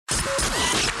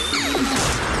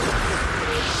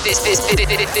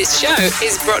This show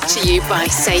is brought to you by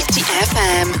Safety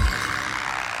FM.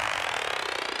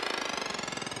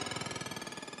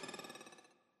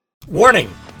 Warning!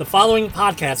 The following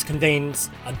podcast contains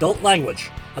adult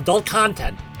language, adult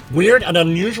content, weird and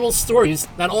unusual stories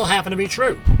that all happen to be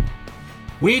true.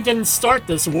 We didn't start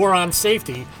this war on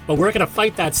safety, but we're going to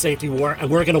fight that safety war and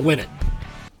we're going to win it.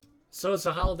 So it's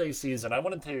the holiday season. I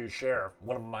wanted to share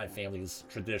one of my family's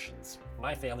traditions.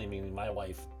 My family meaning my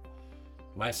wife,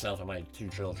 myself, and my two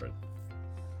children.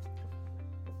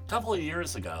 A couple of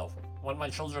years ago, when my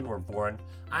children were born,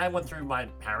 I went through my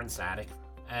parents' attic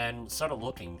and started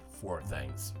looking for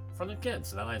things for the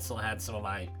kids. And then I still had some of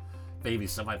my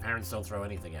babies, so my parents don't throw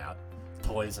anything out,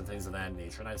 toys and things of that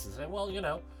nature. And I said, well, you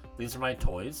know, these are my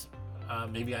toys.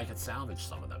 Maybe I could salvage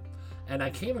some of them. And I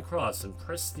came across, in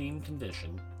pristine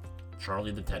condition,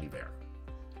 Charlie the teddy bear.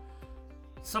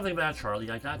 Something about Charlie.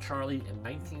 I got Charlie in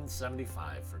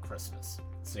 1975 for Christmas.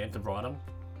 Santa brought him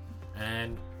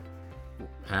and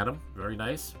had him. Very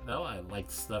nice. No, I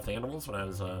liked stuffed animals when I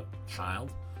was a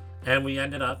child. And we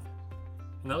ended up,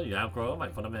 you outgrow him. I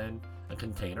put him in a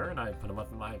container and I put him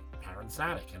up in my parents'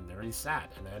 attic. And there he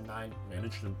sat. And then I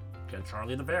managed to get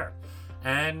Charlie the bear.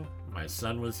 And my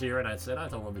son was here and I said, I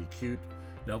thought it would be cute.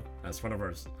 Nope, that's one of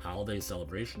our holiday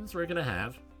celebrations. We're going to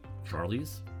have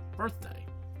Charlie's birthday.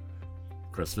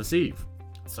 Christmas Eve.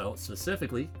 So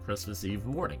specifically, Christmas Eve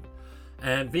morning.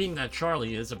 And being that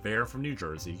Charlie is a bear from New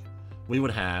Jersey, we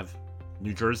would have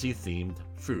New Jersey themed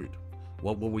food.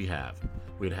 What will we have?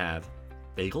 We'd have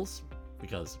bagels,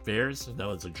 because bears,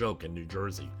 no, it's a joke in New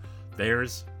Jersey.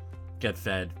 Bears get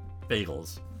fed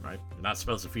bagels, right? You're not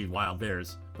supposed to feed wild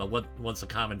bears, but what's a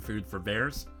common food for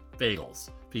bears?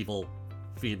 Bagels. People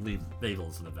leave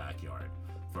bagels in the backyard.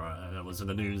 That was in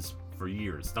the news for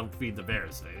years. Don't feed the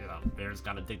bears. Bears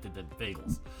got addicted to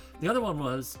bagels. The other one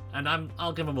was, and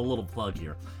I'll give them a little plug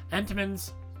here,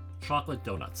 Entenmann's chocolate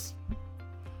donuts.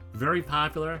 Very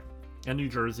popular in New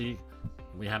Jersey.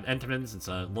 We have Entenmann's. It's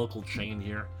a local chain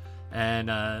here. And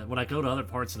when I go to other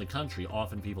parts of the country,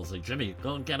 often people say, Jimmy,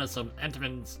 go and get us some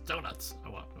Entenmann's donuts.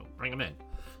 I'll bring them in.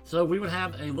 So we would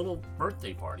have a little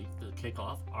birthday party to kick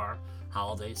off our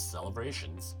holiday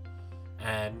celebrations.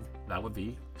 And that would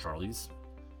be Charlie's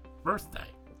birthday.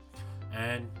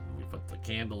 And we put the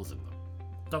candles and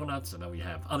the donuts, and then we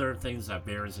have other things that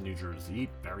bears in New Jersey eat,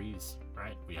 berries,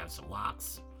 right? We have some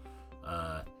lox,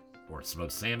 or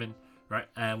smoked salmon, right?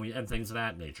 And things of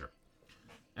that nature.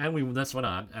 And this went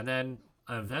on, and then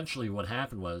eventually what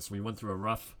happened was we went through a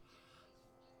rough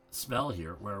spell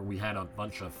here where we had a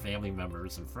bunch of family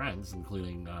members and friends,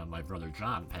 including my brother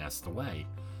John, passed away.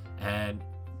 And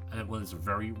it was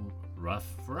very rough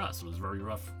for us. It was a very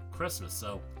rough Christmas.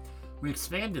 So we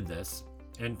expanded this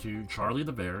into Charlie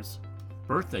the Bear's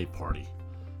birthday party.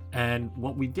 And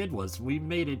what we did was we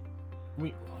made it,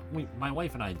 my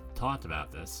wife and I talked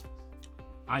about this.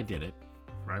 I did it,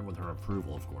 right, with her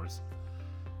approval, of course,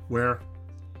 where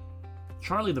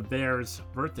Charlie the Bear's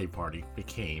birthday party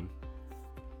became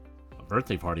a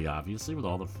birthday party, obviously, with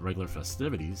all the regular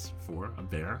festivities for a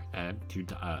bear and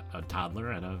a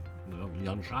toddler and a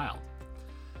young child.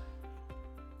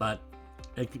 But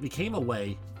it became a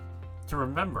way to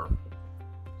remember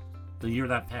the year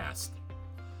that passed.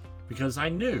 Because I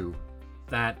knew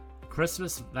that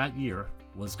Christmas that year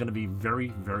was going to be very,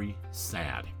 very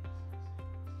sad.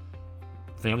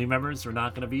 Family members are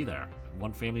not going to be there.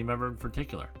 One family member in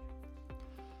particular.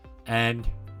 And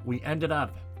we ended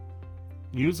up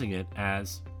using it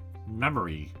as a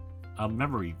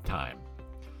memory time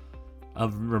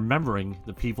of remembering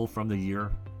the people from the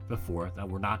year before that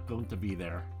were not going to be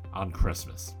there on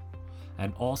Christmas.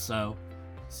 And also,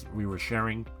 we were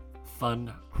sharing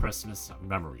fun Christmas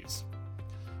memories.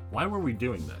 Why were we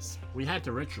doing this? We had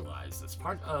to ritualize this.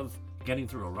 Part of getting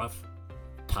through a rough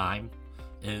time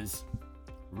is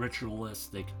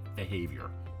ritualistic behavior.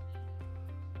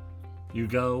 You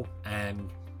go and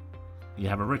you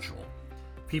have a ritual.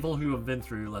 People who have been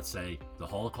through, let's say, the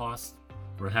Holocaust,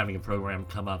 we're having a program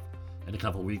come up in a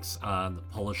couple of weeks on the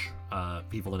Polish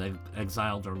people in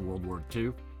exile during World War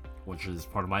II, which is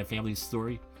part of my family's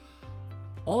story.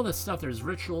 All this stuff, there's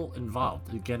ritual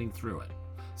involved in getting through it.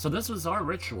 So this was our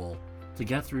ritual to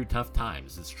get through tough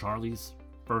times. It's Charlie's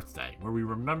birthday, where we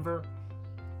remember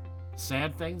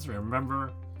sad things, we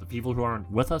remember the people who aren't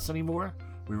with us anymore,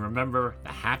 we remember the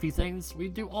happy things, we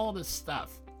do all this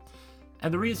stuff.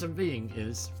 And the reason being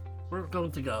is we're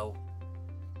going to go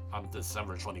on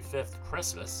December 25th,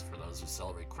 Christmas, for those who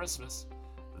celebrate Christmas.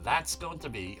 That's going to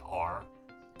be our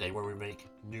day where we make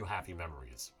new happy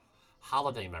memories,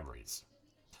 holiday memories.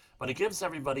 But it gives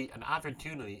everybody an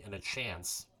opportunity and a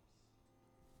chance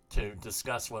to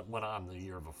discuss what went on the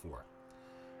year before.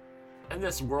 In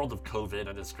this world of COVID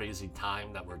and this crazy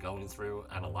time that we're going through,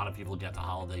 and a lot of people get the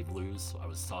holiday blues. I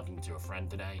was talking to a friend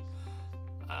today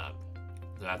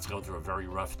that's going through a very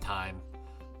rough time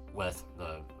with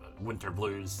the winter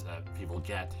blues that people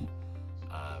get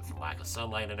from lack of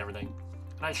sunlight and everything.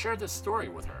 And I shared this story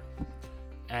with her.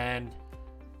 And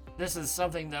this is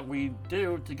something that we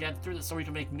do to get through this so we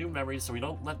can make new memories, so we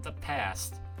don't let the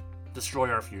past destroy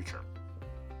our future.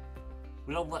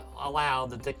 We don't allow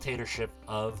the dictatorship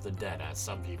of the dead, as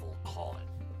some people call it.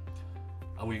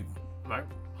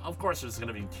 Of course, there's going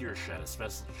to be tears shed,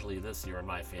 especially this year in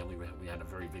my family. We had a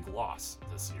very big loss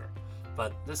this year.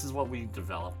 But this is what we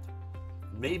developed.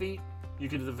 Maybe you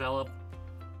could develop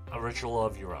a ritual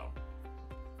of your own.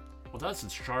 With us,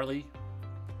 it's Charlie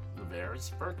the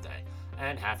Bear's birthday.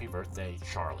 And happy birthday,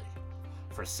 Charlie.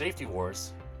 For Safety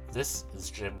Wars, this is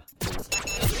Jim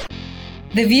Lindsay.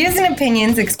 The views and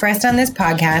opinions expressed on this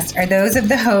podcast are those of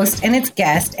the host and its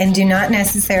guest and do not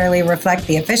necessarily reflect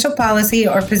the official policy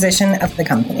or position of the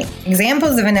company.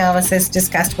 Examples of analysis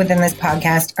discussed within this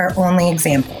podcast are only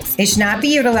examples. They should not be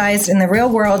utilized in the real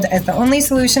world as the only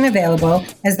solution available,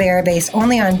 as they are based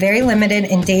only on very limited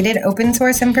and dated open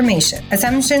source information.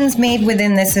 Assumptions made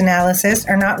within this analysis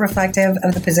are not reflective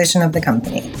of the position of the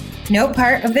company. No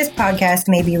part of this podcast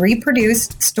may be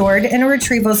reproduced, stored in a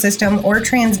retrieval system, or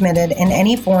transmitted in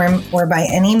any form or by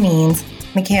any means,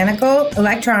 mechanical,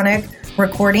 electronic,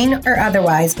 recording, or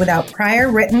otherwise, without prior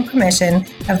written permission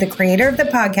of the creator of the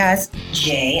podcast,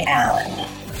 Jay Allen.